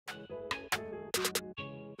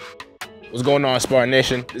What's going on, Spartan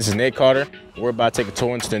Nation? This is Nate Carter. We're about to take a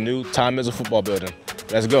tour into the new MSU Football building.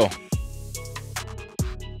 Let's go.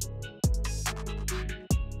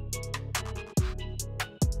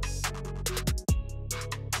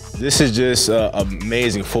 This is just an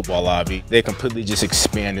amazing football lobby. They completely just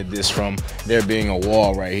expanded this from there being a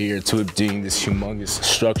wall right here to it being this humongous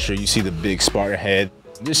structure. You see the big Spartan head.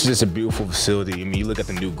 This is just a beautiful facility. I mean, you look at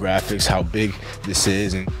the new graphics, how big this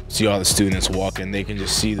is, and see all the students walking. They can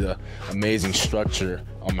just see the amazing structure,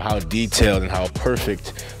 how detailed and how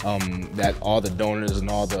perfect that all the donors and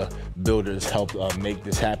all the builders helped make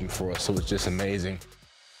this happen for us. So it's just amazing.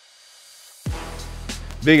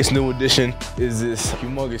 Biggest new addition is this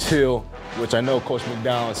humongous hill, which I know Coach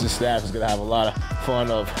McDowell's his staff is gonna have a lot of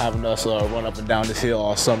fun of having us run up and down this hill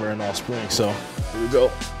all summer and all spring. So here we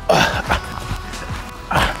go.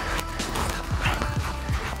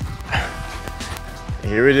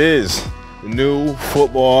 Here it is, the new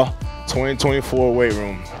football 2024 weight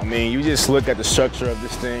room. I mean, you just look at the structure of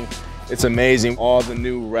this thing. It's amazing. All the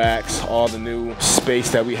new racks, all the new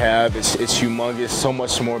space that we have. It's humongous, so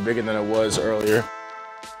much more bigger than it was earlier.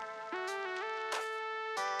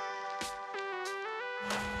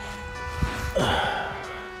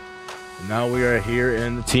 Now we are here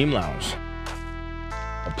in the team lounge.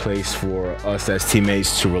 A place for us as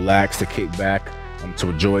teammates to relax, to kick back, to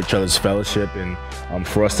enjoy each other's fellowship, and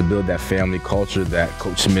for us to build that family culture that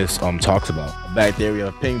Coach Smith talks about. Back there we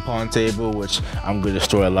have a ping pong table, which I'm going to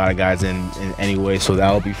store a lot of guys in anyway, so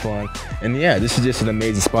that'll be fun. And yeah, this is just an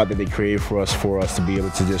amazing spot that they created for us to be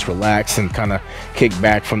able to just relax and kind of kick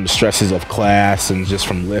back from the stresses of class and just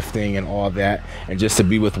from lifting and all that, and just to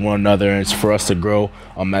be with one another, and it's for us to grow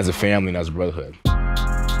as a family and as a brotherhood.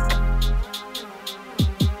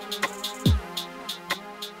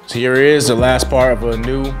 So here it is, the last part of a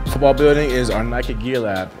new football building is our Nike Gear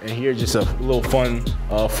Lab. And here just a little fun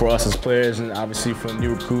for us as players, and obviously for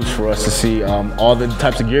new recruits, for us to see all the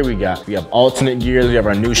types of gear we got. We have alternate gears, we have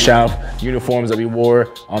our new South uniforms that we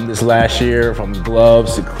wore this last year, from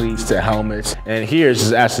gloves to cleats to helmets. And here is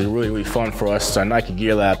just actually really fun for us. It's our Nike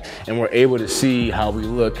Gear Lab, and we're able to see how we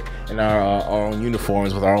look in our own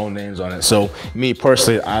uniforms with our own names on it. So me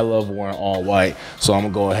personally, I love wearing all white. So I'm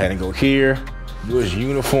gonna go ahead and go here. Do his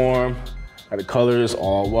uniform, got the colors,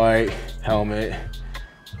 all white, helmet,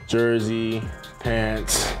 jersey,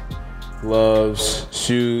 pants, gloves,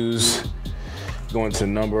 shoes. Going to the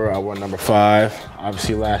number, I wore number 5.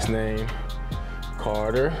 Obviously last name,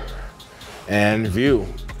 Carter, and view.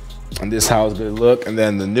 And this is how it's gonna look. And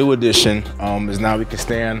then the new addition is now we can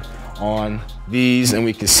stand on these and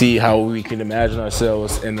we can see how we can imagine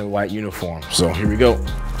ourselves in the white uniform. So here we go.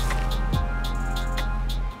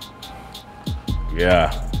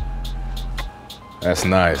 Yeah, that's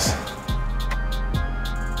nice.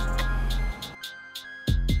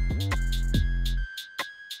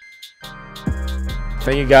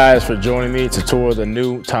 Thank you guys for joining me to tour the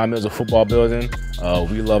new MSU Football building.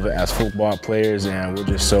 We love it as football players, and we're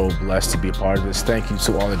just so blessed to be a part of this. Thank you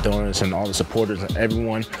to all the donors and all the supporters and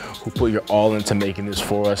everyone who put your all into making this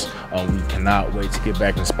for us. We cannot wait to get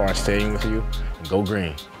back in Spartan Stadium with you. Go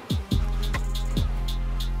Green.